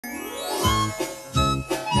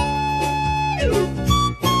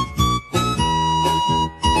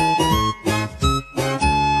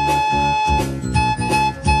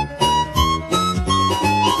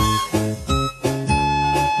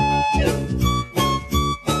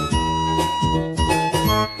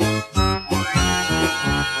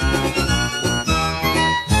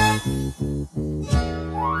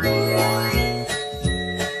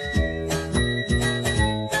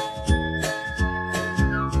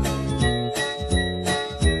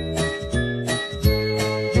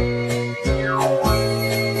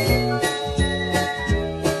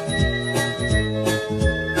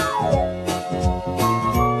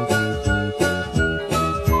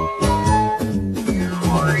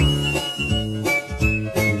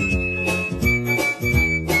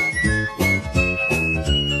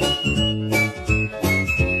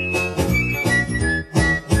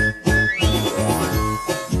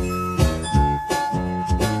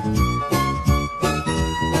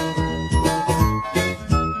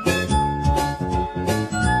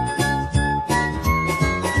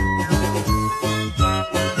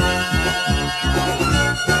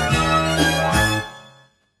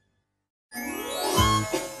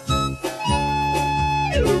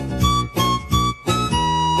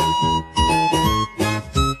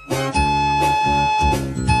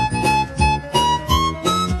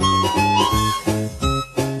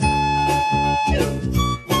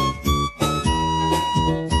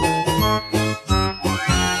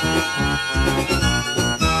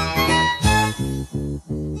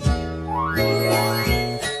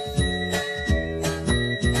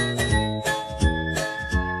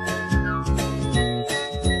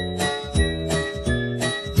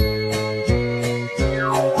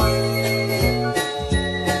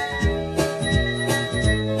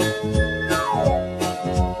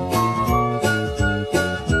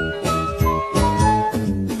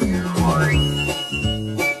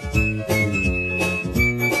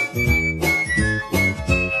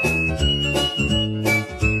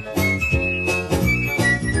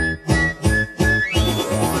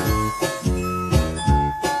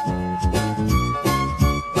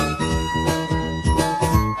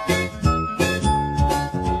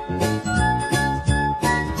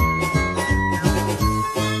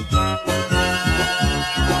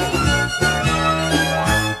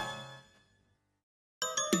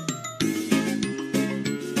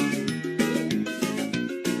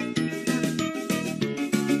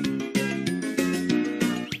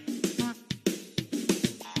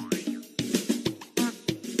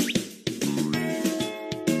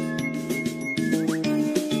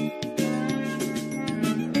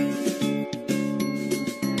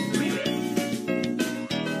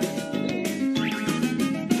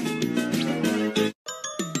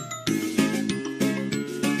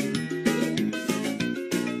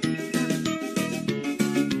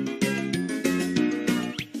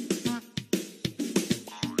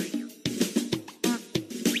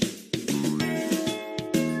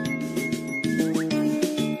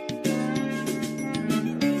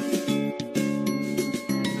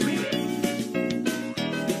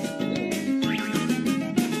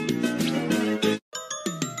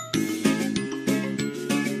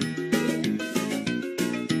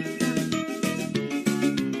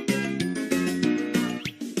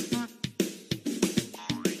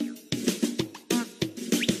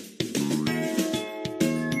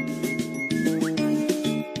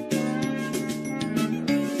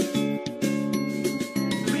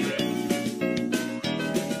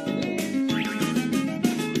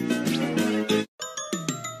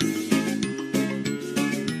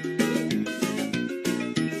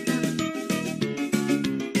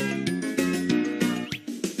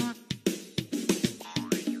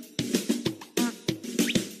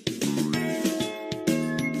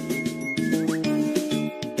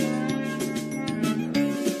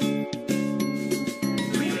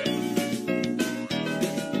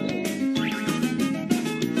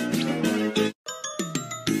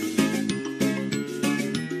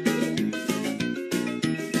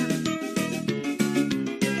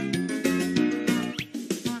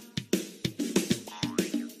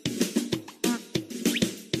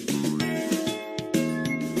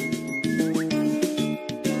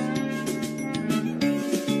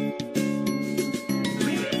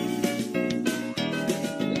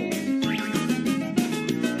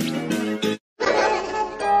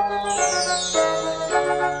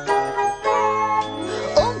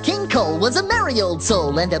was a merry old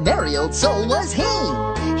soul, and a merry old soul was he.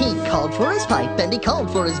 He called for his pipe, and he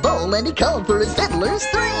called for his bowl, and he called for his fiddlers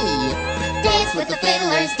three. Dance with the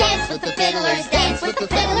fiddlers, dance with the fiddlers, dance with the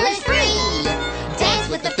fiddlers three. Dance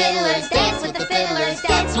with the fiddlers, dance with the fiddlers,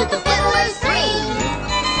 dance with the fiddlers three.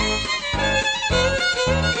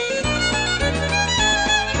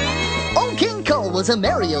 Old King Cole was a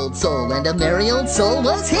merry old soul, and a merry old soul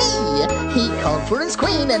was he. He called for his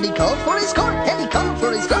queen, and he called for his court, and he called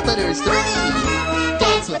for his trumpeters three.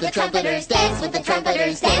 Dance with the trumpeters, dance with the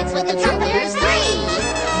trumpeters, dance with the trumpeters three.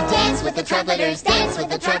 Dance with the trumpeters, dance with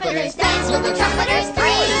the trumpeters, dance with the trumpeters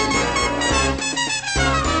three.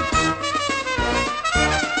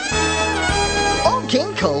 Old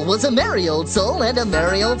King Cole was a merry old soul, and a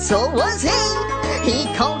merry old soul was he. He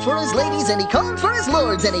called for his ladies, and he called for his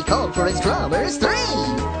lords, and he called for his drummers three.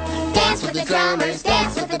 Dance with the drummers,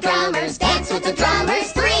 dance with the drummers, dance with the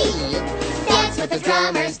drummers three. Dance with the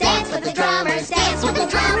drummers, dance with the drummers, dance with the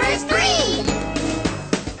drummers 3.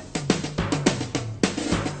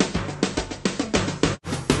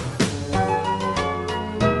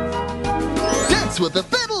 Dance with the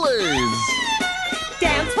fiddlers!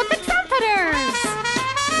 Dance with the trumpeters!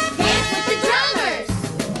 Dance with the drummers.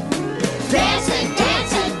 Dance and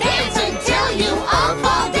dance and dance until you all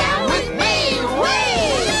fall down with me.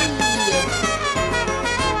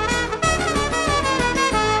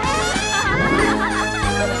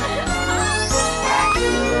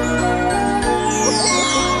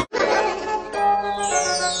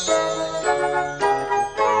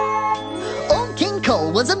 Old King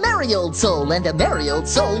Cole was a merry old soul, and a merry old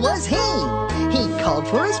soul was he. He called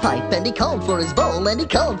for his pipe, and he called for his bowl, and he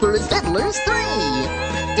called for his fiddlers 3.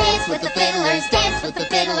 Dance with the fiddlers, dance with the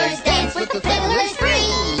fiddlers, dance with the fiddlers 3.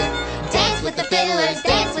 Dance with the fiddlers,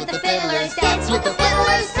 dance with the fiddlers, dance with the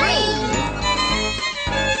fiddlers 3.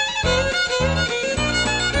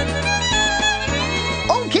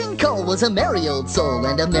 Old King Cole was a merry old soul,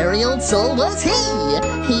 and a merry old soul was he.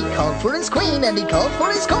 He called for his queen, and he called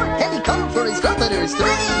for his court, and he called for his trumpeters 3.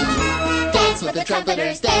 Dance with the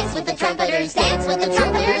trumpeters, dance with the trumpeters, dance with the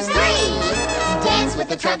trumpeters 3. Dance with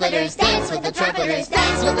the trumpeters, dance with the trumpeters,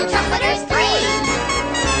 dance with the trumpeters 3.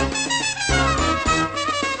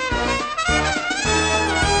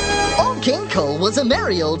 Old King Cole was a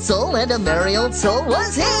merry old soul, and a merry old soul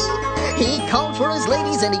was he. He called for his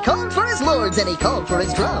ladies, and he called for his lords, and he called for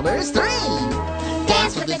his drummers 3.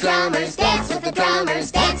 Dance with the drummers, dance with the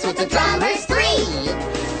drummers, dance with the drummers 3.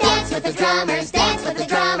 Dance with the drummers, dance with the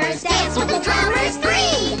drummers, dance with the drummers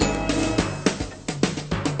 3.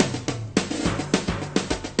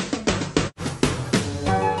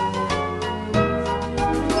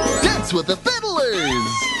 Dance with the fiddlers!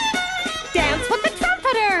 Dance with the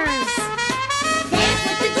trumpeters! Dance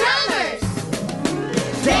with the drummers.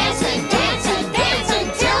 Dance and dance and dance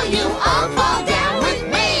until you all fall down with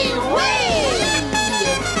me.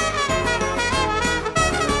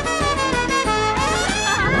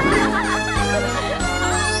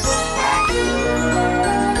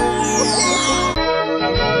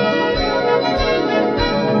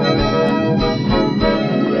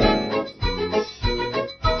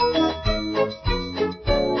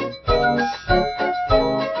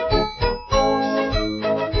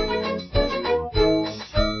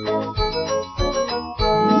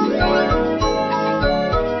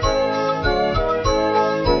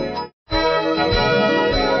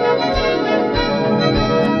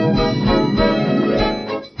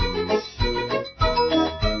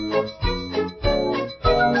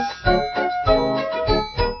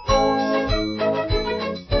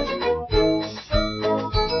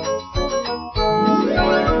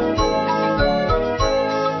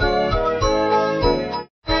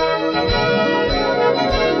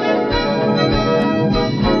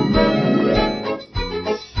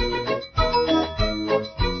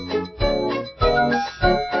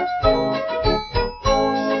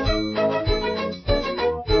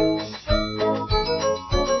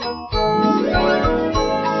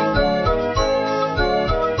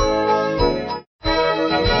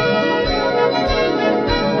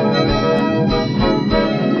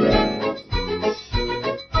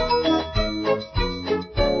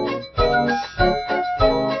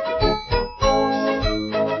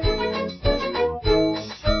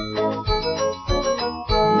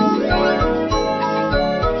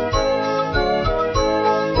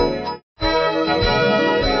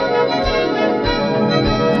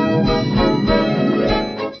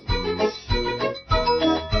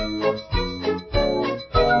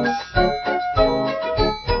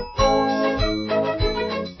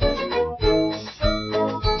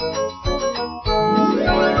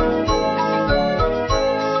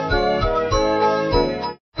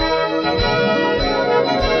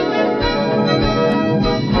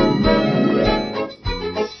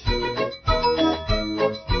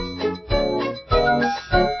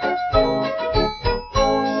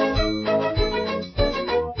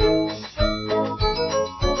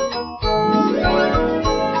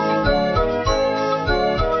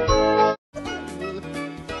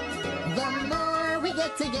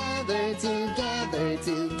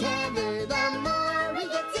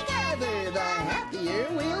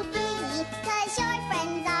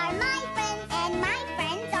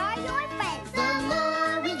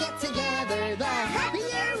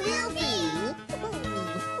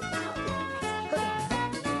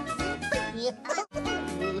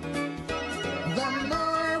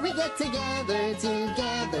 together,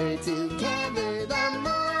 together, together. The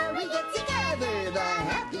more we get together, the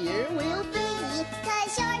happier we'll be.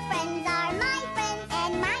 'Cause your friends are my friends,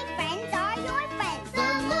 and my friends are your friends.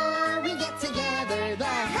 The more we get together,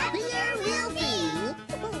 the happier we'll be.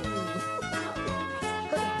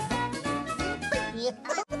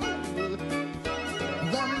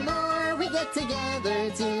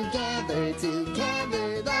 together, together,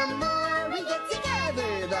 together. The more we get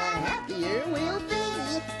together, the happier we'll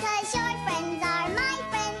be. 'Cause your friends are my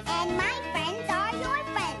friends, and my friends are your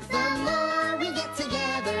friends. The more we get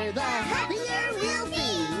together, the happier we'll be.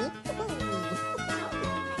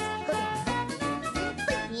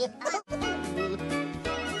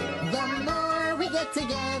 The more we get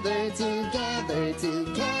together, together,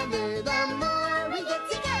 together. The more we get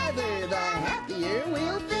together, the happier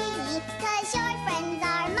we'll be. 'Cause your friends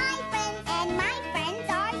are my friends, and my friends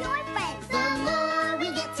are your friends. The more we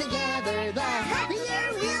get together, the happier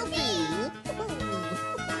we'll be.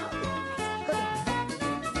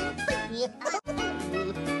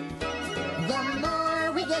 The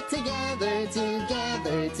more we get together,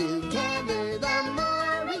 together, together. The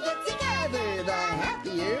more we get together, the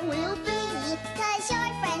happier we'll be. 'Cause your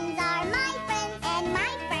friends are my friends, and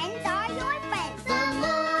my friends are your friends. The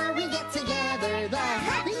more we get together, the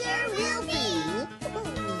happier we'll be.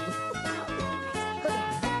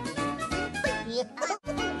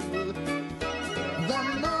 The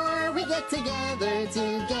more we get together,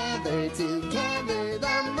 together, together.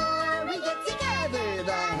 The more we get together,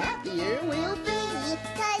 the happier we'll be.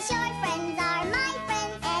 'Cause your friends are my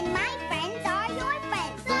friends, and my friends are your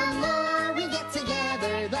friends. The more we get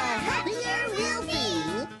together, the happier we'll be.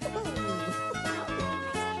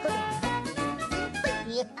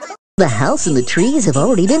 The house and the trees have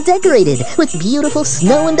already been decorated with beautiful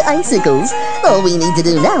snow and icicles. All we need to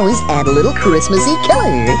do now is add a little Christmassy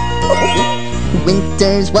color.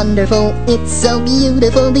 Winter's wonderful, it's so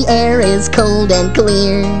beautiful. The air is cold and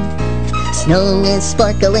clear. Snow is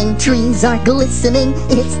sparkling, trees are glistening.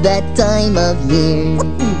 It's that time of year.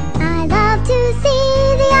 I love to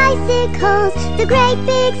see the icicles, the great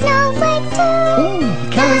big snowflakes too.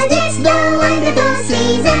 'Cause it's the wonderful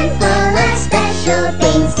season full of special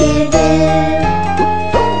things to do.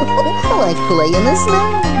 Like play in the snow.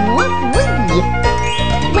 Woo-wee.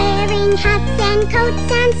 Wearing hats and coats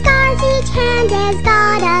and scarves, each hand has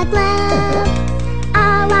got a glove.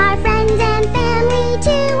 All our friends and family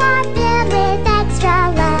too are filled with extra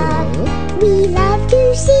love. We love to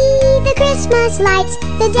see the Christmas lights,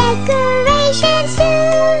 the decorations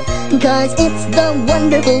too. 'Cause it's the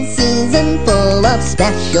wonderful season full of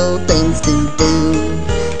special things to do.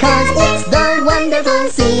 'Cause it's the wonderful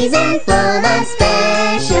season full of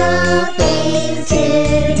special things to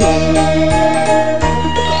do.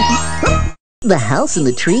 The house and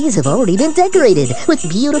the trees have already been decorated with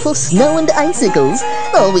beautiful snow and icicles.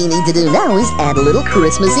 All we need to do now is add a little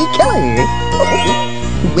Christmassy color.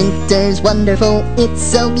 Winter's wonderful, it's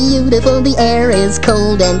so beautiful. The air is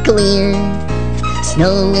cold and clear.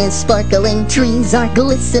 Snow is sparkling, trees are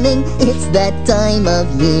glistening. It's that time of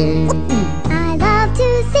year. I love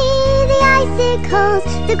to see the icicles,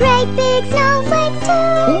 the great big snowflakes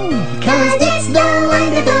too. 'Cause it's the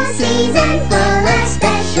wonderful season full of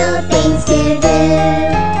special things to do.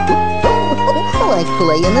 Like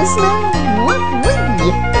play in the snow.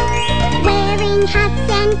 Woo-wee. Wearing hats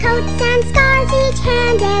and coats and scarves, each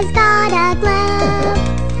hand has got a glove.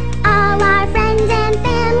 All our friends and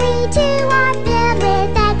family too are filled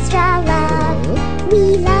with extra love. We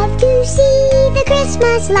love to see the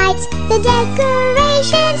Christmas lights, the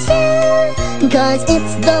decorations too. 'Cause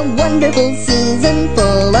it's the wonderful season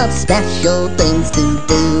full of special things to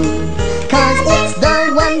do. 'Cause it's the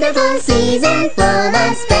wonderful season full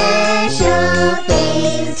of special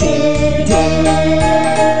things to do.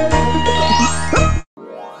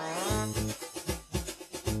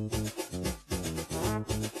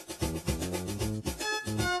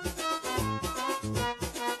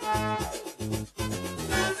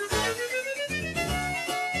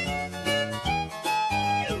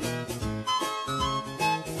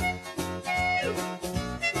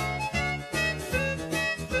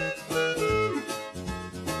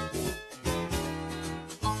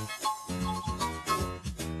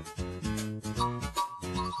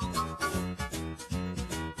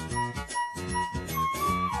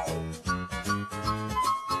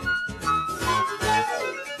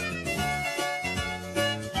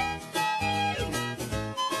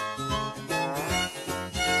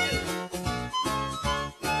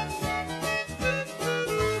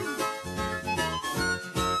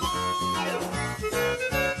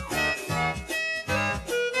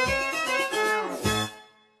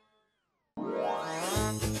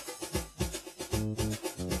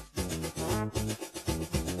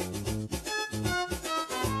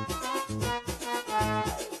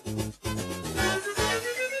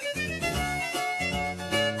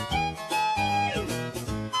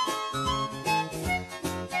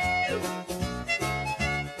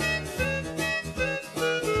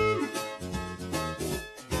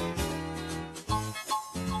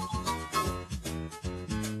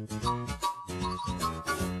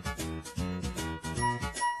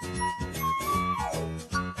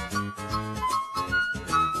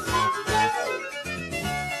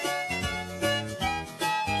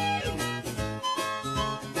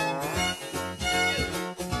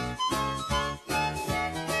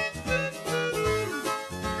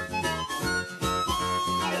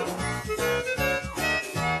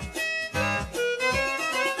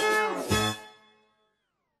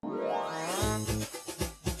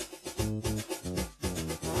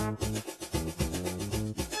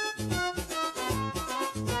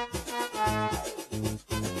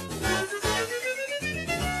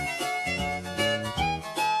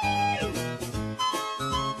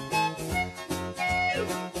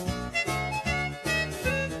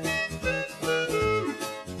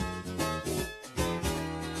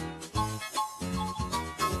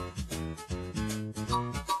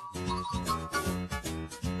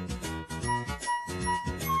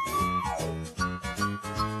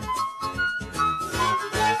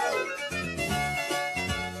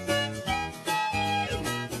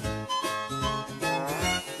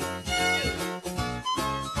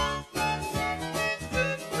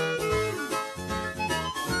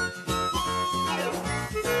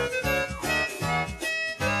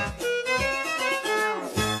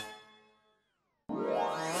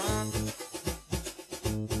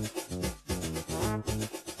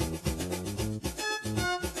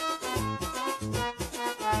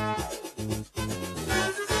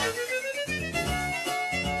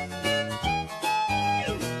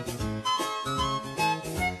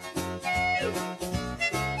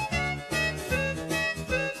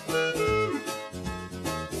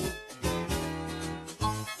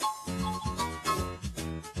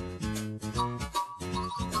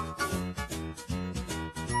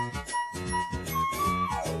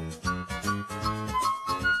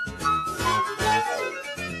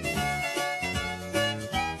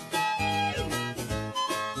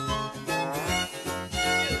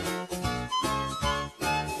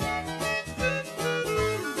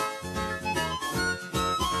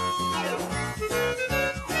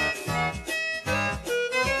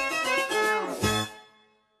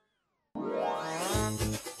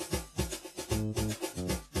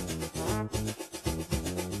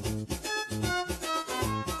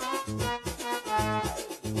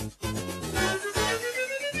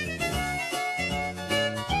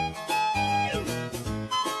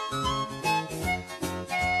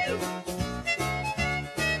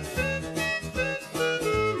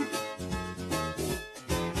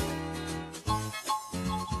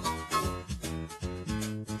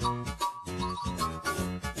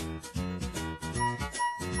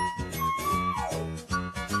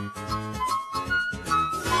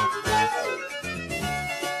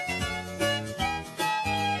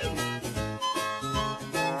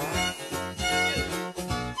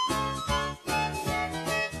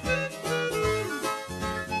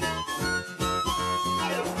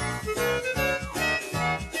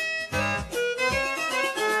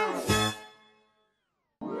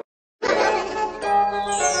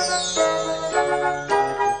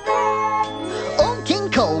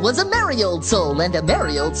 King Cole was a merry old soul, and a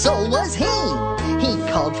merry old soul was he. He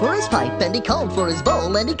called for his pipe, and he called for his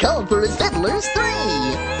bowl, and he called for his fiddlers three.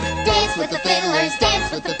 Dance with the fiddlers,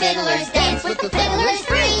 dance with the fiddlers, dance with the fiddlers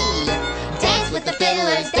three. Dance with the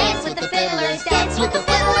fiddlers, dance with the fiddlers, dance with the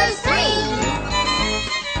fiddlers three.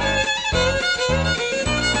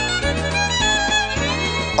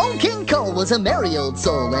 Old King Cole was a merry old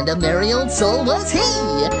soul, and a merry old soul was he.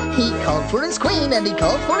 He called for his queen, and he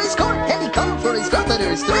called for his court, and he called for his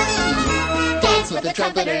trumpeters three. Dance with the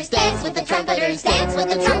trumpeters, dance with the trumpeters, dance with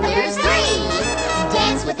the trumpeters three.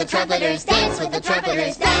 Dance with the trumpeters, dance with the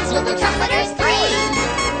trumpeters, dance with the trumpeters three.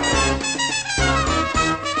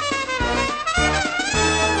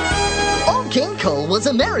 Old King Cole was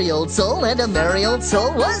a merry old soul, and a merry old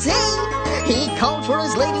soul was he. He called for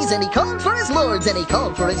his ladies, and he called for his lords, and he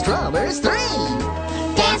called for his drummers three.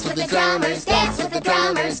 Dance with the drummers, dance with the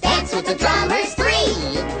drummers, dance with the drummers three.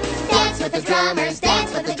 Dance with the drummers,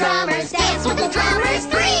 dance with the drummers, dance with the drummers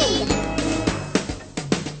three.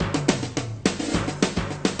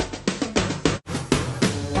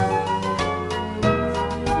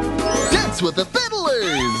 Dance with the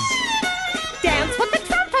fiddlers! Dance with the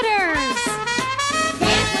trumpeters.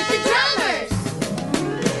 Dance with the drummers.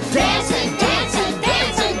 Dance and dance and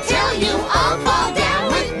dance until you all fall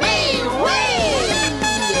down with me.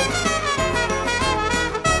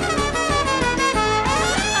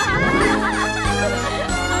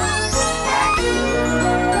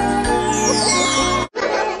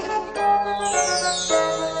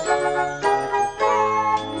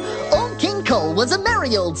 Old King Cole was a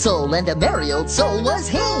merry old soul, and a merry old soul was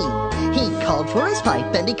he. He called for his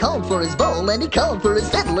pipe, and he called for his bowl, and he called for his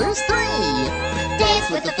fiddlers three. Dance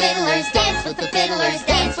with the fiddlers, dance with the fiddlers,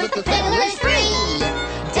 dance with the fiddlers three.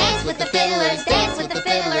 Dance with the fiddlers, dance with the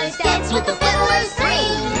fiddlers, dance with the fiddlers three.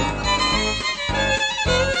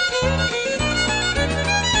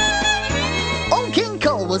 Old King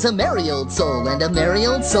Cole was a merry old soul, and a merry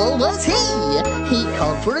old soul was he. He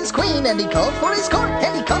called for his queen, and he called for his court,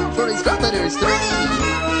 and he called for his trumpeters three.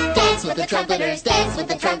 Dance with the trumpeters, dance with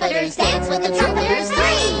the trumpeters, dance with the trumpeters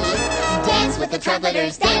three. Dance with the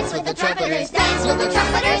trumpeters, dance with the trumpeters, dance with the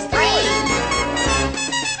trumpeters three.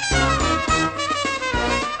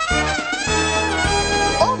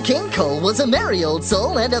 Old King Cole was a merry old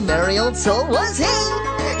soul, and a merry old soul was he.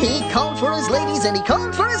 He called for his ladies, and he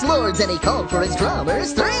called for his lords, and he called for his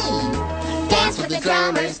drummers three. Dance with the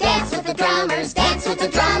drummers, dance with the drummers, dance with the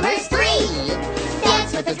drummers three.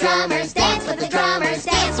 Dance with the drummers, dance with the drummers,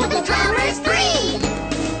 dance with the drummers three.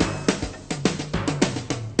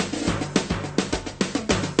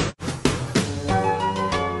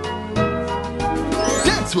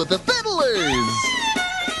 Dance with the fiddlers!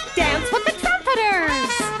 Dance with the trumpeters.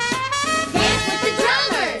 Dance with the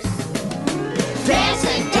drummers. Dance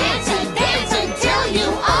and dance and dance until you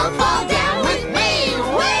all fall down with me.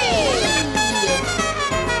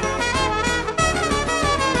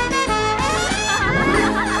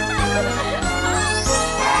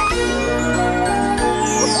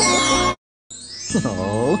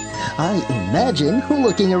 Oh, I imagine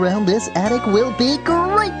looking around this attic will be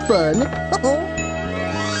great fun.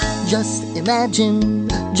 Just imagine,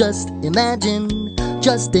 just imagine,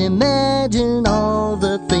 just imagine all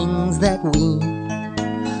the things that we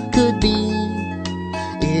could be.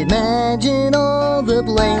 Imagine all the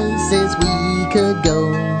places we could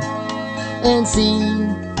go and see.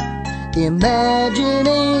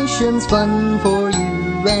 Imagination's fun for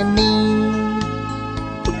you and me.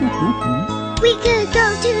 We could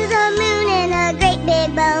go to the moon in a great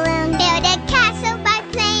big balloon, build a castle by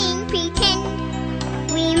playing pretend.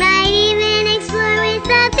 We might even explore with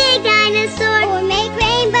a big dinosaur, or make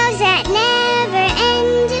rainbows that never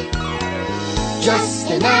end.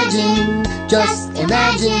 Just imagine, just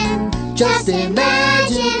imagine, just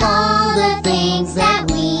imagine all the things that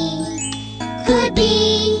we could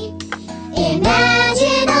be.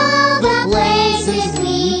 Imagine all the places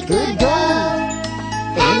we could go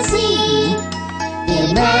and see.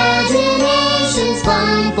 Imagination's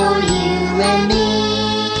fun for you and me.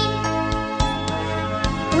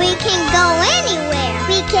 We can go anywhere,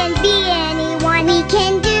 we can be anyone, we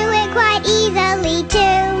can do it quite easily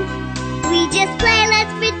too. We just play,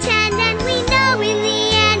 let's pretend, and we know in the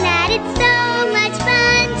end that it's so much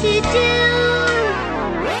fun to do.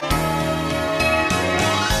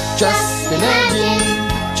 Just imagine,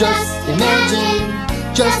 just imagine,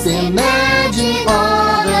 just imagine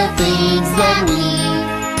all the things that we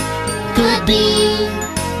could be.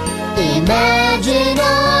 Imagine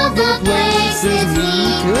all the places we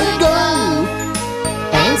could go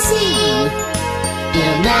and see.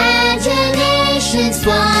 Imagination's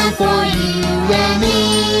fun for you and me.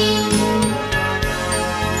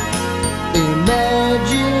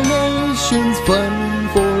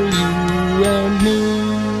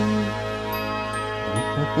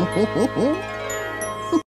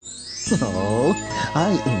 Oh,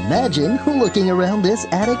 I imagine looking around this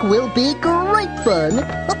attic will be great fun.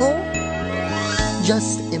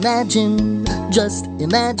 Just imagine, just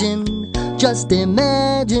imagine, just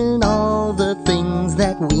imagine all the things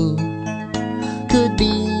that we could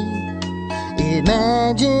be.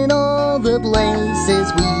 Imagine all the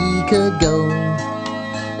places we could go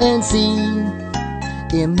and see.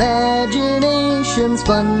 Imagination's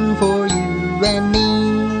fun for you and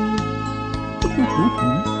me.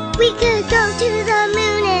 We could go to the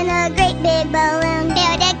moon in a great big balloon,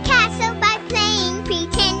 build a castle by playing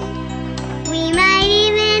pretend. We might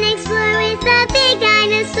even explore with a big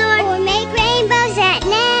dinosaur, or make rainbows that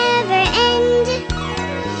never end.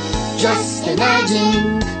 Just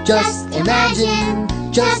imagine, just imagine,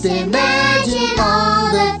 just imagine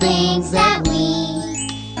all the things that we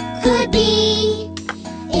could be.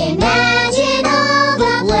 Imagine all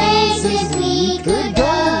the places we could go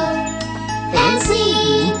and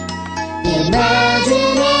see.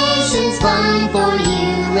 Imagination's fun for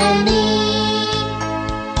you and me.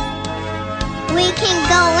 We can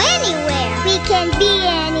go anywhere, we can be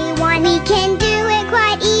anyone, we can do it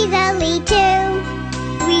quite easily too.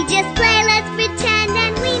 We just play, let's pretend,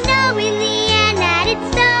 and we know in the end that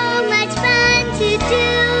it's so much fun to do.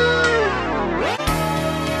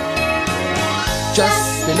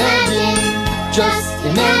 Just imagine, just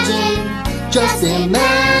imagine, just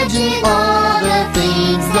imagine all the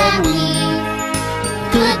things that we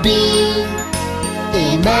could be.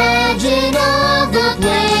 Imagine all the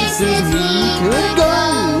places we could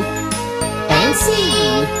go and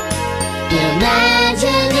see.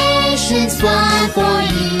 Imagination's fun for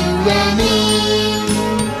you and me.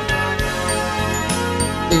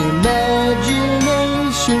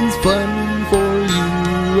 Imagination's fun for you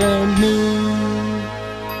and me.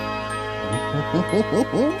 I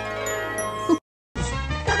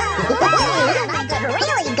could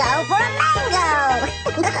really go for a mango.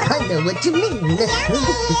 I know what you mean.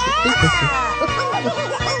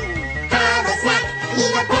 Have a snack,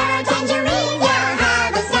 eat a pear or tangerine. Yeah,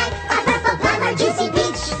 have a snack, a purple plum or juicy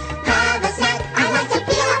peach. Have a snack, I like to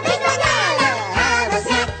peel a big banana. Have a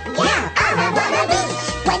snack, yeah, I'll have one of each.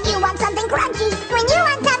 When you want something crunchy, when you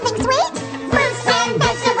want something sweet, fruits and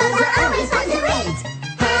vegetables are always fun to eat.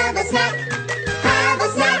 Have a snack, have a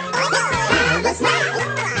snack, have a snack,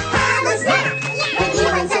 have a snack. When you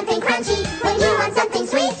want something crunchy, when you want something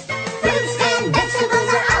sweet, fruits and vegetables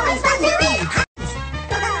are always fun to eat.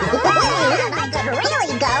 I could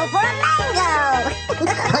really go for a mango.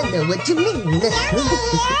 I know what you mean.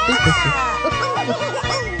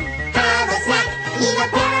 Have a snack, eat a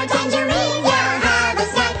pear or tangerine. Yeah, have a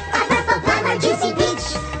snack, a purple plum or juicy peach.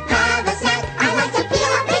 Have a snack, I like to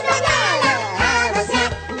peel a big banana. Have a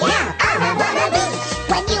snack, yeah, I'll have one of each.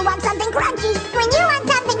 When you want something crunchy, when you want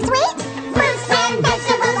something sweet, fruits and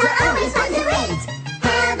vegetables are always fun to eat.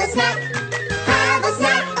 Have a snack, have a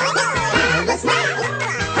snack, have a snack,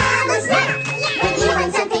 have a snack. When you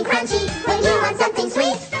want something crunchy, when you want something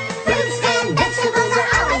sweet, fruits and vegetables are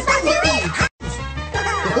always fun to eat.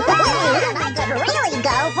 I could really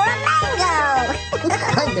go for a mango.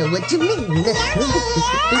 I know what you mean.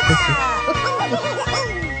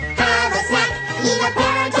 Have a snack, eat a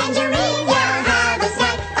pear or tangerine. Yeah, have a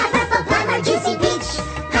snack, a purple plum or juicy peach.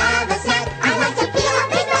 Have a snack, I like to peel a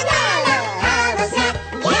big banana. Have a snack,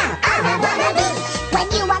 yeah, I'll have one of each. When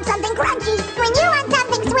you want something crunchy, when you want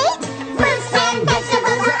something sweet, fruits and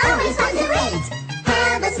vegetables are always fun to eat.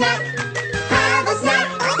 Have a snack, have a snack,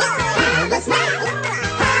 have a snack,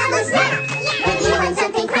 have a snack. When you want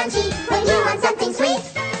something crunchy, when you want something sweet,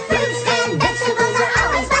 fruits and vegetables are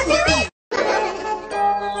always fun to eat.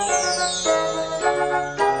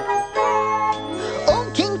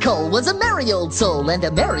 Old King Cole was a merry old soul, and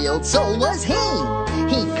a merry old soul was he.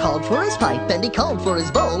 He called for his pipe, and he called for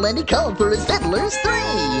his bowl, and he called for his fiddlers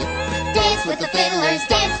three. Dance with the fiddlers,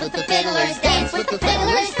 dance with the fiddlers, dance with the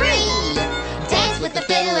fiddlers three. Dance with the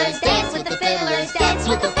fiddlers, dance with the fiddlers, dance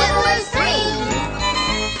with the fiddlers three.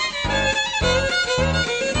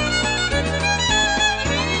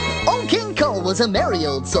 Old King Cole was a merry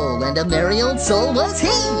old soul, and a merry old soul was he.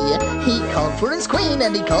 He called for his queen,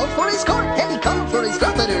 and he called for his court, and he called for his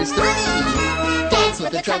trumpeters three. Dance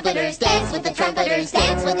with the trumpeters, dance with the trumpeters,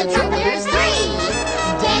 dance with the trumpeters three.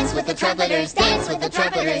 Dance with the trumpeters, dance with the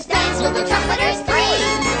trumpeters, dance with the trumpeters three.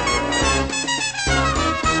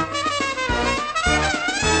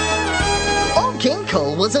 Old King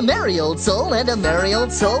Cole was a merry old soul, and a merry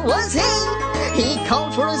old soul was he. He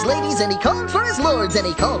called for his ladies, and he called for his lords, and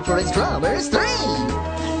he called for his drummers three.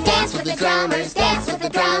 Dance with the drummers, dance with the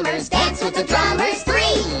drummers, dance with the drummers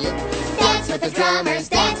three. Dance with the drummers,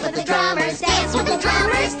 dance with the drummers, dance with the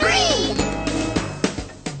drummers three.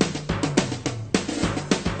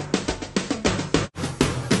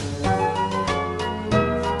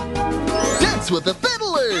 Dance with the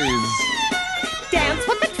fiddlers! Dance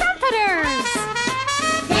with the trumpeters!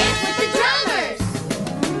 Dance with the drummers!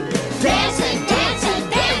 Dance and dance and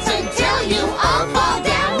dance until you all fall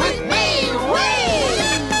down with me!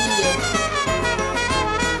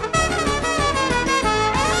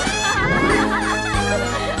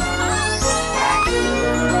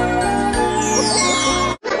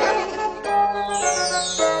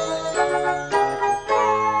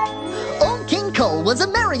 Old King Cole was a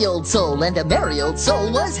merry old soul, and a merry old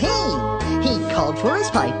soul was he. He called for his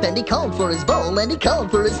pipe, and he called for his bowl, and he called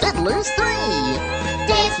for his fiddlers three.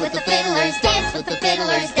 Dance with the fiddlers, dance with the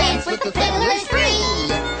fiddlers, dance with the fiddlers three!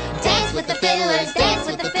 Dance with the fiddlers, dance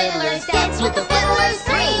with the fiddlers, dance with the fiddlers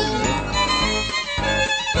three!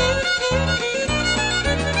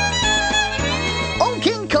 Old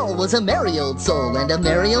King Cole was a merry old soul, and a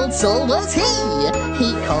merry old soul was he.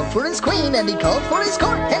 He called for his queen, and he called for his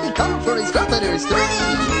court, and he called for his trumpeters three.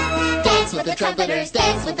 Dance with the trumpeters,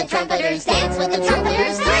 dance with the trumpeters, dance with the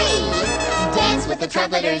trumpeters three! Dance with the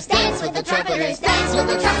trumpeters, dance with the trumpeters, dance with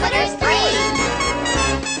the trumpeters three!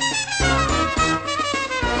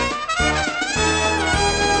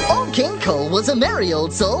 Old King Cole was a merry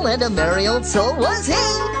old soul, and a merry old soul was he.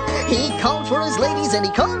 He called for his ladies, and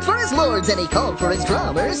he called for his lords, and he called for his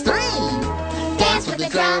drummers three. Dance with the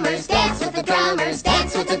drummers, dance with the drummers,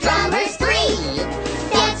 dance with the drummers three!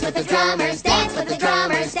 Dance with the drummers, dance with the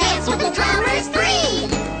drummers, dance with the drummers three!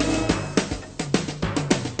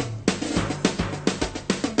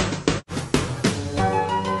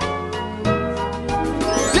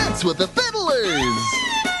 Dance with the fiddlers!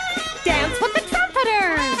 Dance with the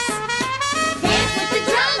trumpeters! Dance with the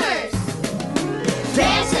drummers!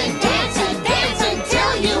 Dance and dance and dance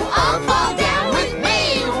until you all fall down with me!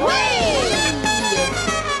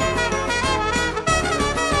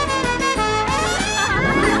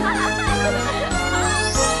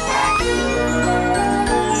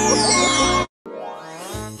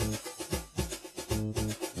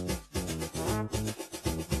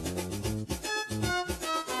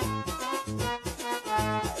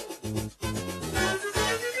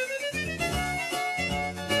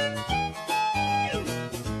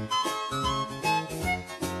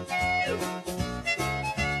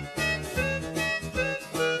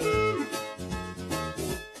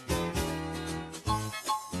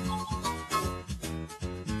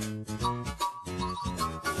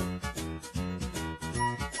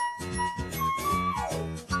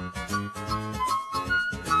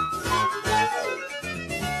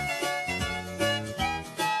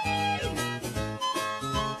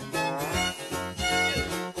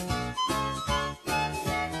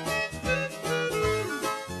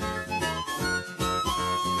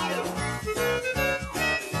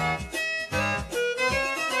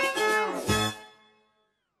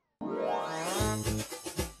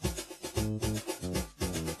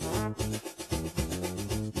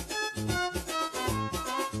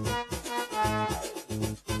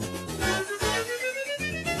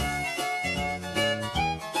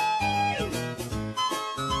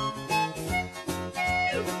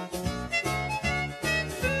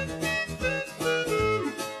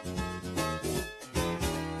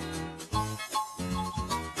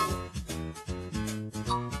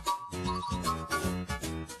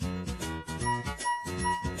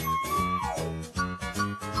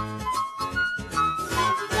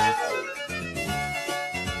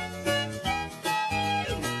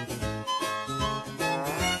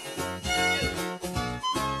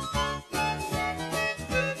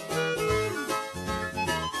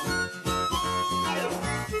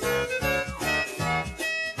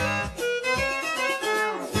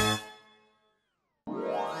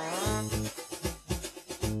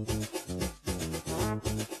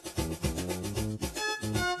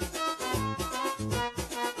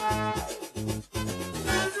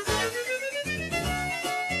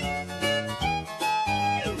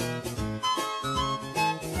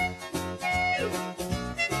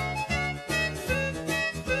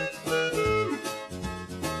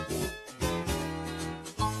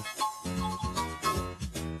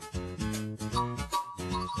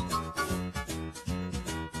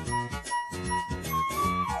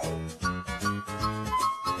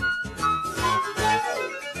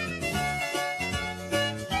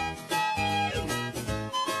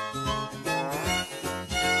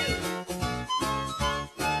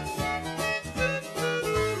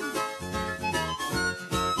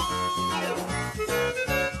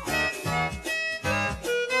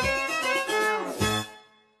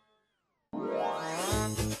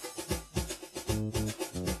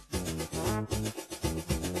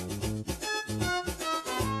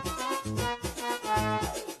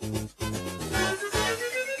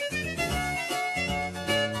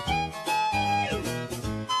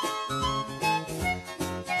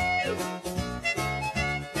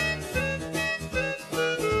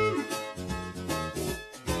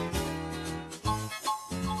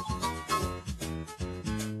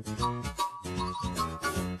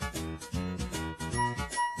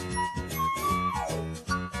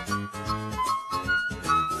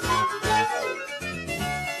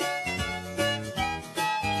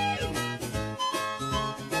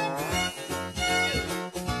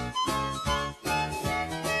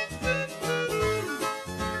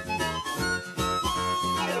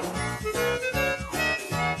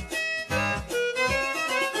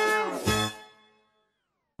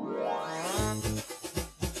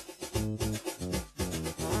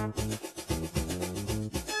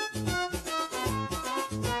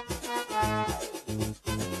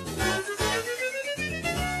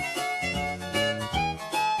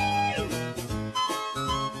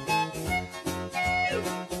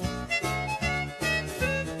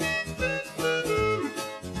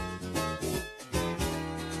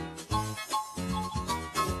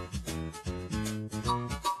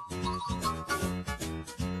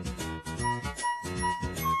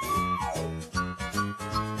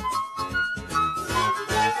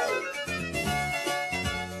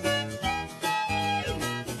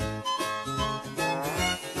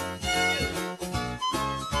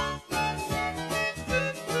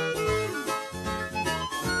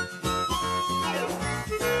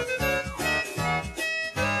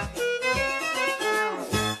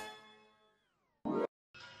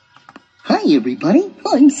 Hi everybody,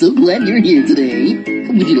 I'm so glad you're here today.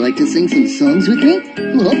 Would you like to sing some songs with me?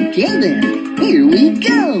 Well, okay then, here we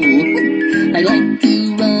go. I like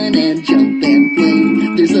to run and jump and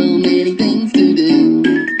play, there's so many things to do.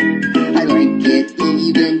 I like it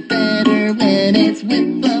even better when it's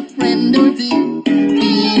with a friend or two.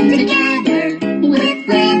 Being together with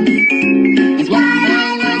friends is what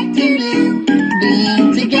I like to do.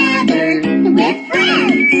 Being together with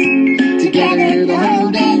friends, together the whole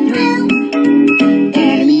day through.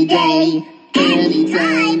 Any day, any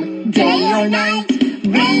time, day or night,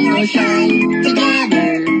 rain or shine,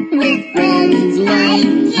 together with friends like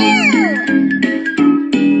you.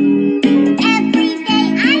 Every day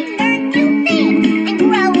I learn new things and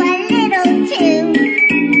grow a little too.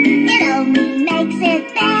 It only makes it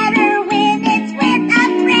better when it's with a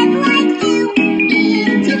friend like you.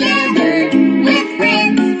 Being together with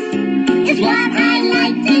friends is what I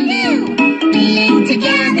like to do. Being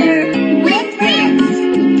together with friends,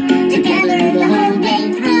 together the whole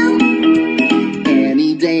day through.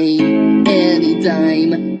 Any day, any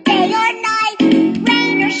time, Day or night,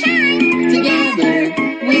 rain or shine, together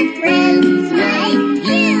with friends like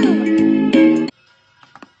you.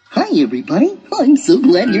 Hi everybody, I'm so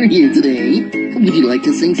glad you're here today. Would you like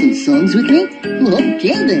to sing some songs with me? Well,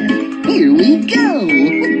 okay then, here we go.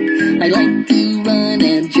 I like to run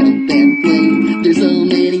and jump and play, there's so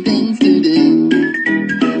many things to do.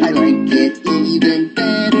 I like it even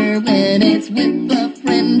better when it's with a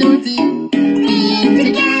friend or two. Being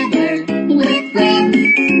together with friends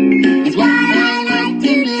is what I like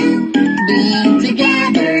to do. Being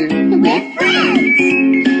together with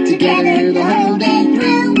friends, together the whole day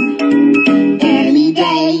through. Any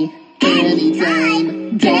day, any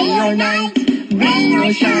time, day or night, rain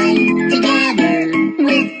or shine, together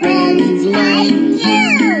with friends like you.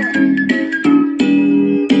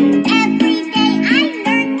 every day I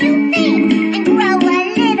learn new things and grow a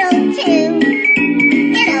little too.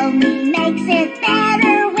 It only makes it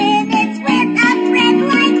better when it's with a friend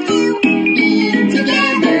like you. Being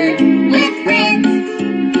together with friends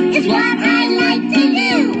is what I like to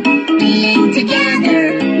do. Being together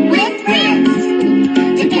with friends,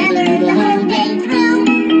 together the whole day through.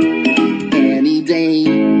 Any day,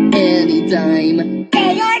 any time,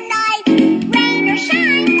 Day or night, rain or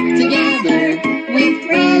shine, together with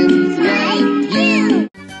friends like you.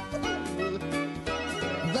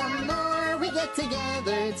 The more we get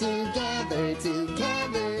together, together,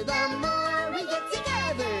 together, the more we get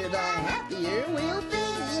together, the happier we'll be.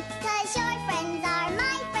 'cause your friends are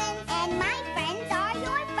my friends and my friends are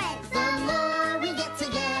your friends. The more we get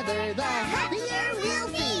together, the happier we'll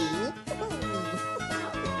be.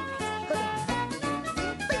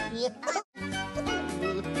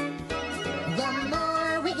 The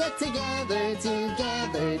more we get together,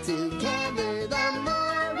 together, together, the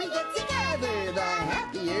more we get together, the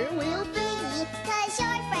happier we'll be. 'Cause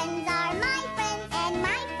your friends are my friends and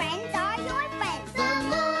my friends are your friends. The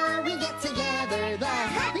more we get together, the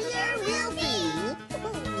happier we'll be.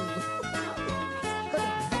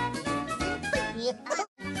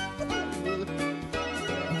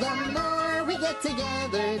 The more we get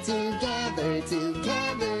together, together,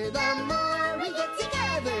 together, the more we get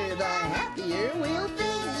together, the happier we'll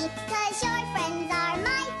be. 'Cause your friends are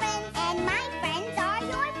my friends and my friends are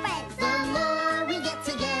your friends. The more we get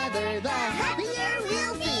together, the happier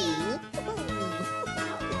we'll be.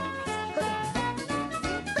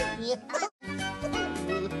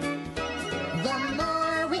 The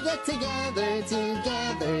more we get together,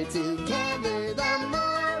 together, together, the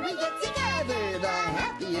more we get together, the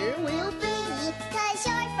happier we'll be. 'Cause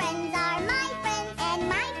your friends are my friends and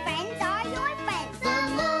my friends are your friends. The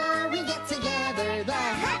more we get together, the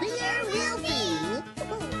happier we'll be.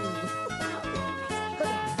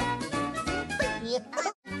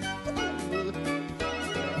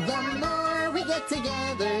 The more we get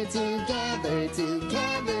together, together,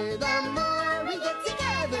 together, the more we get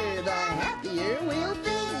together, the happier we'll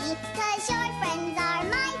be. 'Cause your friends are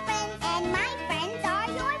my friends and my friends are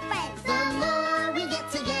your friends. The more we get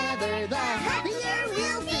together, the happier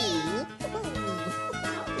we'll be.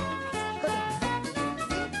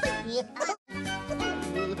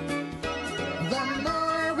 The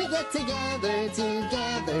more we get together,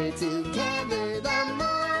 together, together, the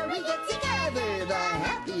more we get together, the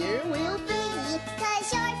happier we'll be. 'Cause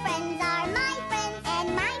your friends are my friends and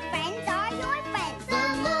my friends are your friends. The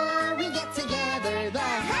more we get together, the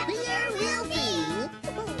happier we'll be.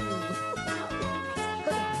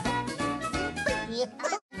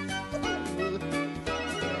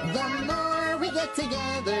 The more we get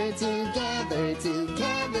together, together,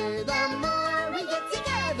 together, the more we get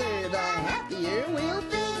together, the happier we'll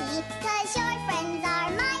be. 'Cause your friends are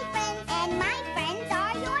my friends and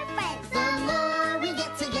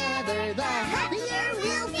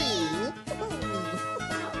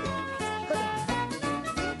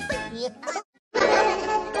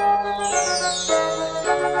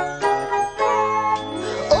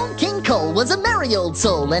merry old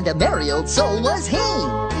soul, and a merry old soul was he.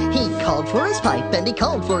 He called for his pipe, and he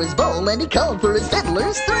called for his bowl, and he called for his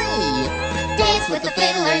fiddlers three. Dance with the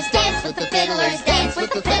fiddlers, dance with the fiddlers, dance with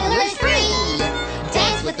the fiddlers three.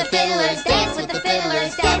 Dance with the fiddlers, dance with the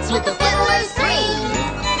fiddlers, dance with the fiddlers three.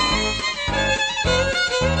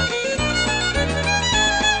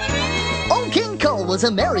 Old King Cole was a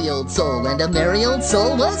merry old soul, and a merry old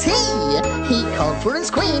soul was he. He called for his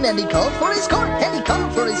queen, and he called for his court, and he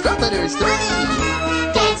called for his trumpeters three.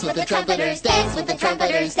 Dance with the trumpeters, dance with the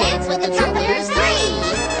trumpeters, dance with the trumpeters three.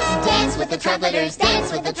 Dance with the trumpeters,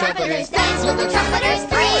 dance with the trumpeters, dance with the trumpeters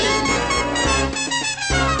three.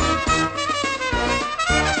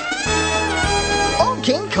 Old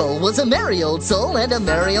King Cole was a merry old soul, and a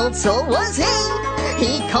merry old soul was he.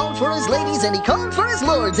 He called for his ladies, and he called for his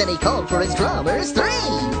lords, and he called for his drummers three.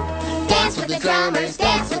 Dance with the drummers,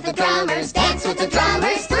 dance with the drummers, dance with the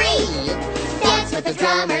drummers three. Dance with the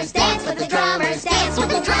drummers, dance with the drummers, dance with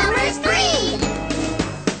the drummers three.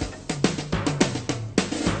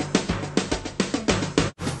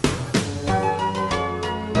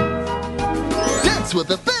 Dance with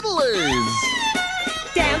the fiddlers.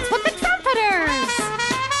 Dance with the trumpeters.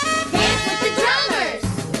 Dance with the drummers.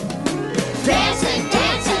 Dance and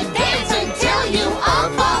dance and dance until you all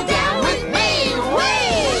fall down with me. Whee!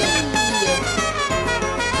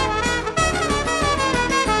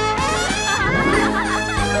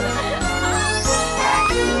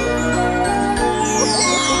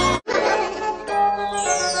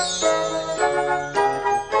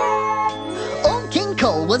 Old King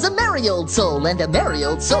Cole was a merry old soul, and a merry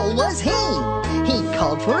old soul was he. He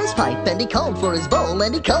called for his pipe, and he called for his bowl,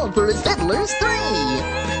 and he called for his fiddlers three.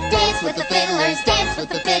 Dance with the fiddlers, dance with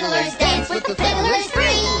the fiddlers, dance with the fiddlers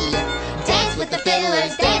three. Dance with the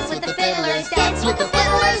fiddlers, dance with the fiddlers, dance with the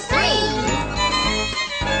fiddlers three.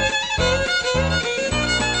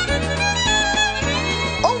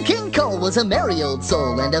 Old King Cole was a merry old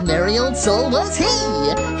soul, and a merry old soul was he.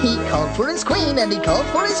 He called for his queen, and he called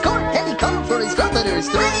for his court, and he called for his trumpeters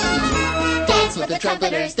three. Dance with the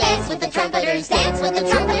trumpeters, dance with the trumpeters, dance with the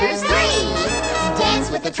trumpeters three. Dance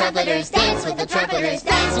with the trumpeters, dance with the trumpeters,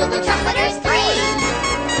 dance with the trumpeters three.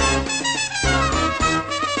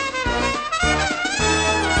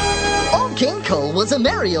 Old King Cole was a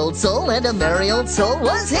merry old soul, and a merry old soul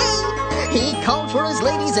was he. He called for his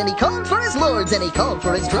ladies, and he called for his lords, and he called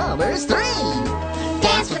for his drummers three.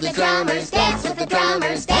 Dance with the drummers, dance with the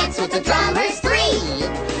drummers, dance with the drummers three.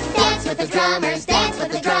 Dance with the drummers, dance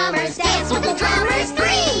with the drummers, dance with the drummers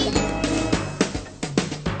three.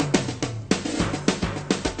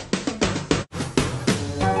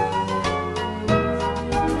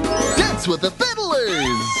 Dance with the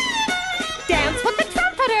fiddlers. Dance with the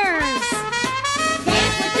trumpeters.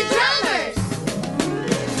 Dance with the drummers.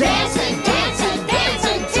 Dance and dance and dance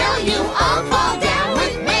until you all fall down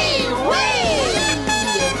with me. Whee!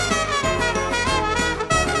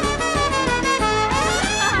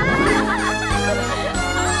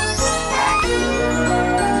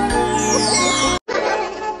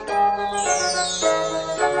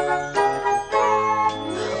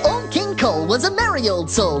 Old King Cole was a merry old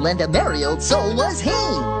soul, and a merry old soul was he.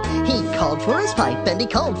 He called for his pipe, and he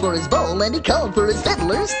called for his bowl, and he called for his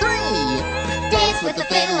fiddlers three. Dance with the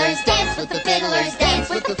fiddlers, dance with the fiddlers, dance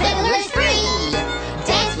with the fiddlers three.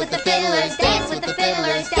 Dance with the fiddlers, dance with the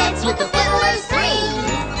fiddlers, dance with the fiddlers three.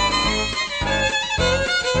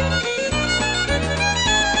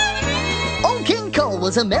 Old King Cole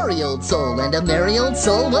was a merry old soul, and a merry old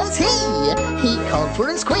soul was he. He called for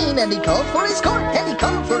his queen, and he called for his court, and he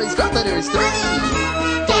called for his trumpeters three.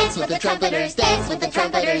 Dance with the trumpeters, dance with the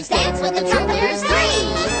trumpeters, dance with the trumpeters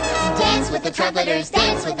three. Dance with the trumpeters,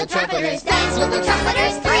 dance with the trumpeters, dance with the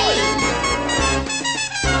trumpeters three.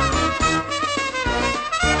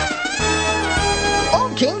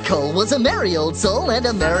 Old King Cole was a merry old soul, and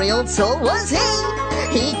a merry old soul was he.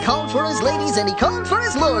 He called for his ladies, and he called for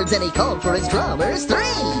his lords, and he called for his drummers three.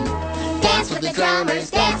 Dance with the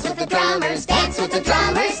drummers, dance with the drummers, dance with the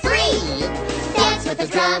drummers three. Dance with the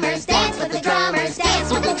drummers, dance with the drummers,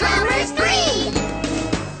 dance with the drummers three.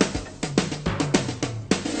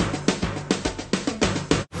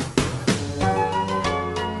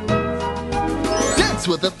 Dance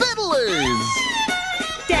with the fiddlers.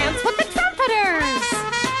 Dance with the trumpeters.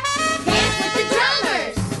 Dance with the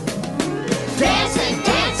drummers. Dance and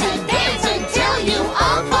dance and dance until you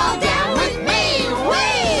all fall down with me. Whee!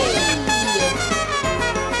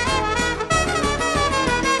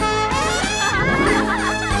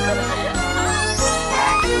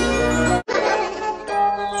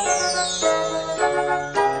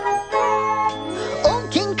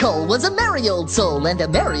 Old King Cole was a merry old soul, and a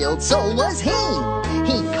merry old soul was he.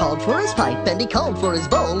 He called for his pipe, and he called for his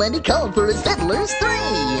bowl, and he called for his fiddlers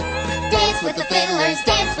three. Dance with the fiddlers,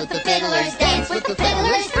 dance with the fiddlers, dance with the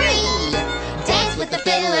fiddlers three. Dance with the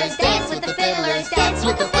fiddlers, dance with the fiddlers, dance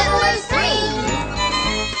with the fiddlers three.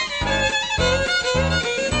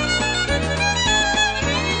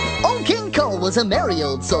 Old King Cole was a merry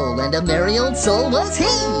old soul, and a merry old soul was he.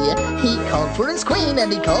 He called for his queen,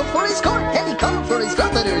 and he called for his court, and he called for his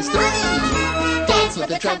trumpeters three. Dance with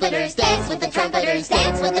the trumpeters, dance with the trumpeters,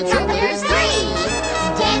 dance with the trumpeters three.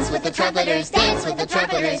 Dance with the trumpeters, dance with the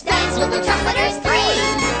trumpeters, dance with the trumpeters three.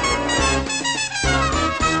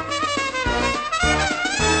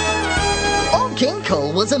 Old King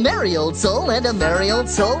Cole was a merry old soul, and a merry old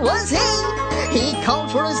soul was he. He called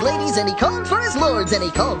for his ladies, and he called for his lords, and he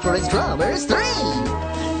called for his drummers three.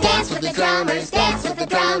 Dance with the drummers, dance with the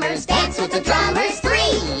drummers, dance with the drummers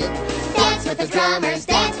three. Dance with the drummers,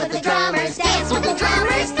 dance with the drummers, dance with the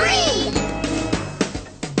drummers three.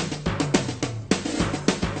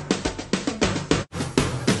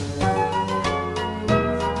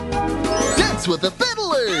 Dance with the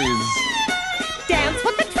fiddlers. Dance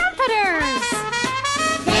with the trumpeters.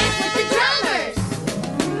 Dance with the drummers.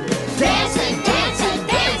 Dance and dance and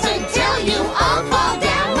dance until you all fall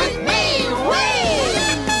down with me. Whee!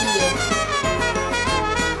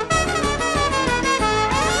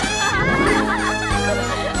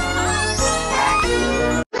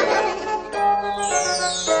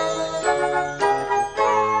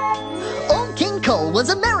 Old King Cole was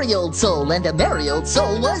a merry old soul, and a merry old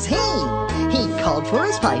soul was he. He called for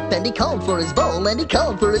his pipe, and he called for his bowl, and he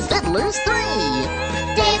called for his fiddlers three.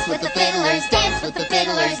 Dance with the fiddlers, dance with the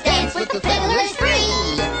fiddlers, dance with the fiddlers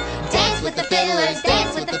three. Dance with the fiddlers,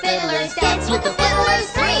 dance with the fiddlers, dance with the fiddlers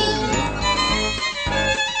three.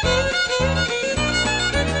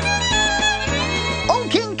 Old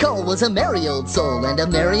King Cole was a merry old soul, and a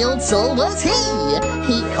merry old soul was he.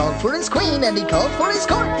 He called for his queen, and he called for his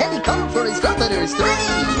court, and he called for his trumpeters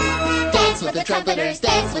three. Dance with the trumpeters,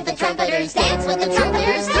 dance with the trumpeters, dance with the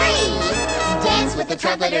trumpeters three. Dance with the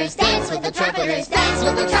trumpeters, dance with the trumpeters, dance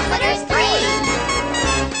with the trumpeters three.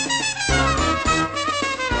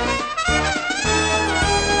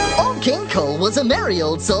 Old King Cole was a merry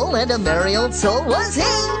old soul, and a merry old soul was he.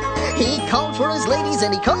 He called for his ladies,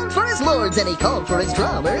 and he called for his lords, and he called for his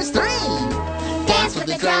drummers three. Dance with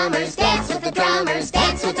the drummers, dance with the drummers,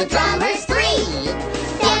 dance with the drummers three.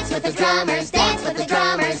 Dance with the drummers, dance with the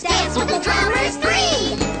drummers, dance with the drummers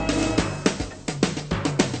three.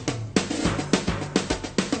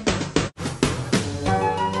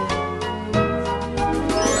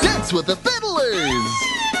 Dance with the fiddlers.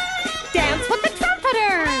 Dance with the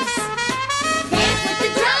trumpeters. Dance with the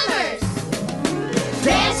drummers.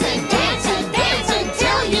 Dance and dance and dance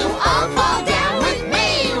until you all fall down with me.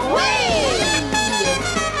 Whee!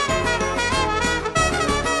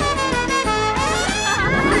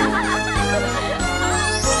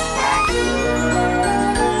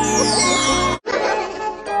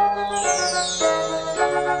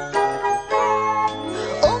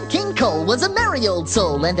 Old King Cole was a merry old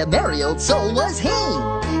soul, and a merry old soul was he.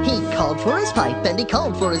 He called for his pipe, and he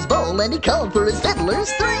called for his bowl, and he called for his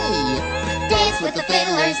fiddlers three. Dance with the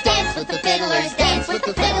fiddlers, dance with the fiddlers, dance with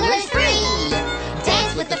the fiddlers three.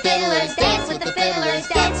 Dance with the fiddlers, dance with the fiddlers,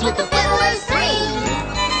 dance with the fiddlers three.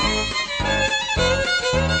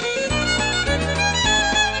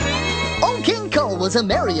 Old King Cole was a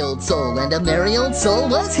merry old soul, and a merry old soul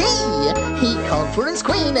was he. He called for his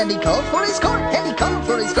queen, and he called for his court, and he called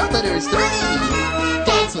for his trumpeters three.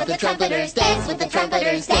 Dance with the trumpeters, dance with the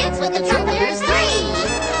trumpeters, dance with the trumpeters three.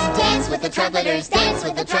 Dance with the trumpeters, dance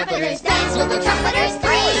with the trumpeters, dance with the trumpeters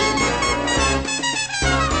three.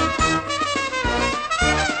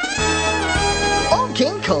 Old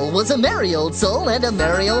King Cole was a merry old soul, and a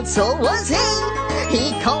merry old soul was he.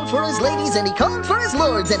 He called for his ladies, and he called for his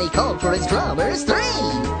lords, and he called for his drummers three.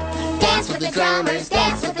 Dance with the drummers,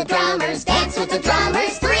 dance with the drummers, dance with the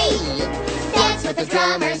drummers three. Dance with the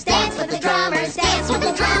drummers, dance with the drummers, dance with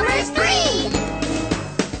the drummers three.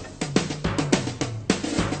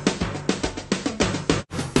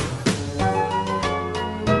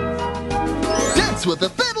 Dance with the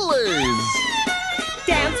fiddlers.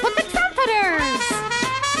 Dance with the trumpeters.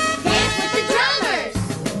 Dance with the drummers.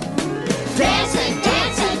 Dance and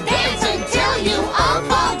dance and dance until you all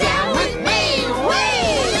fall down with me. Whee!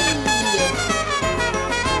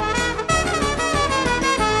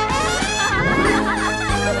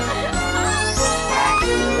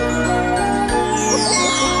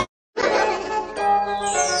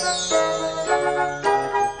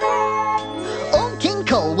 Old King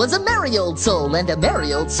Cole was a merry old soul, and a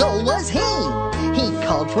merry old soul was he. He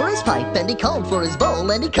called for his pipe, and he called for his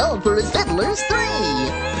bowl, and he called for his fiddlers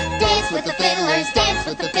three. Dance with the fiddlers, dance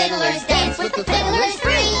with the fiddlers, dance with the fiddlers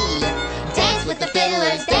three. Dance with the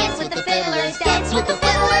fiddlers, dance with the fiddlers, dance with the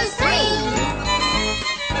fiddlers three.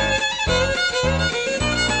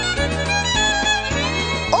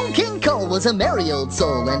 Old King Cole was a merry old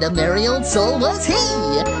soul, and a merry old soul was he.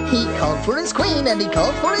 He called for his queen, and he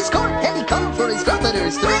called for his court, and he called for his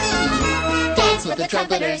trumpeters three. Dance with the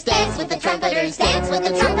trumpeters, dance with the trumpeters, dance with the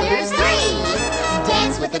trumpeters three.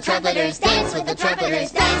 Dance with the trumpeters, dance with the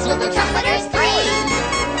trumpeters, dance with the trumpeters three.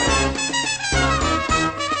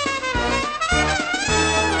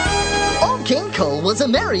 Old King Cole was a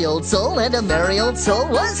merry old soul, and a merry old soul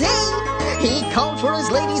was he. He called for his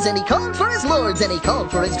ladies, and he called for his lords, and he called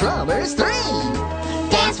for his drummers three.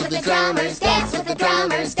 Dance with the drummers, dance with the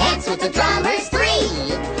drummers, dance with the drummers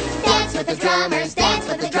three. Dance with the drummers, dance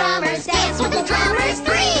with the drummers, dance with the drummers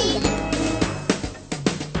three.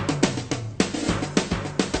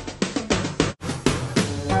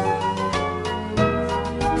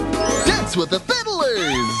 Dance with the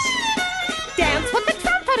fiddlers! Dance with the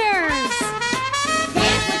trumpeters.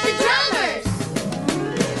 Dance with the drummers.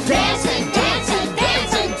 Dance and dance and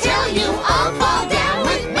dance until you all fall down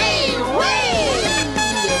with me.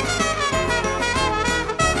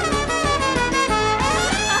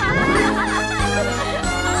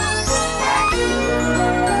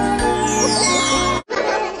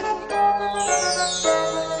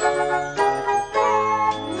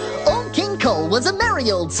 Old King Cole was a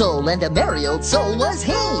merry old soul, and a merry old soul was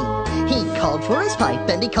he. He called for his pipe,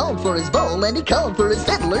 and he called for his bowl, and he called for his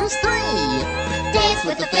fiddlers three. Dance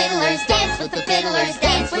with the fiddlers, dance with the fiddlers,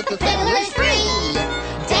 dance with the fiddlers three.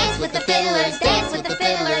 Dance with the fiddlers, dance with the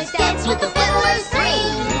fiddlers, dance with the fiddlers three.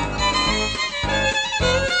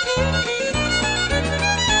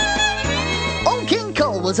 Old King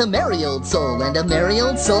Cole was a merry old soul, and a merry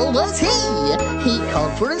old soul was he. He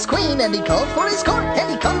called for his queen, and he called for his court, and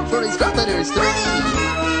he called for his trumpeters three.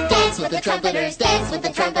 Dance with the trumpeters, dance with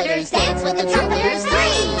the trumpeters, dance with the trumpeters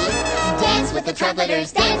three. Dance with the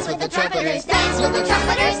trumpeters, dance with the trumpeters, dance with the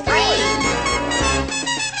trumpeters three.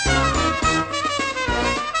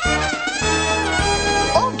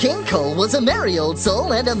 Old King Cole was a merry old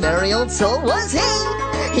soul, and a merry old soul was he.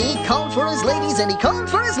 He called for his ladies, and he called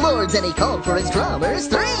for his lords, and he called for his drummers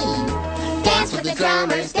three. Dance with the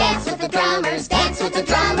drummers, dance with the drummers, dance with the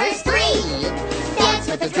drummers three. Dance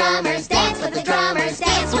with the drummers, dance with the drummers,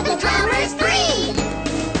 dance with the drummers three.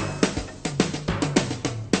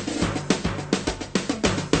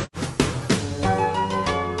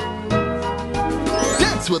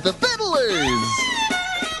 Dance with the fiddlers!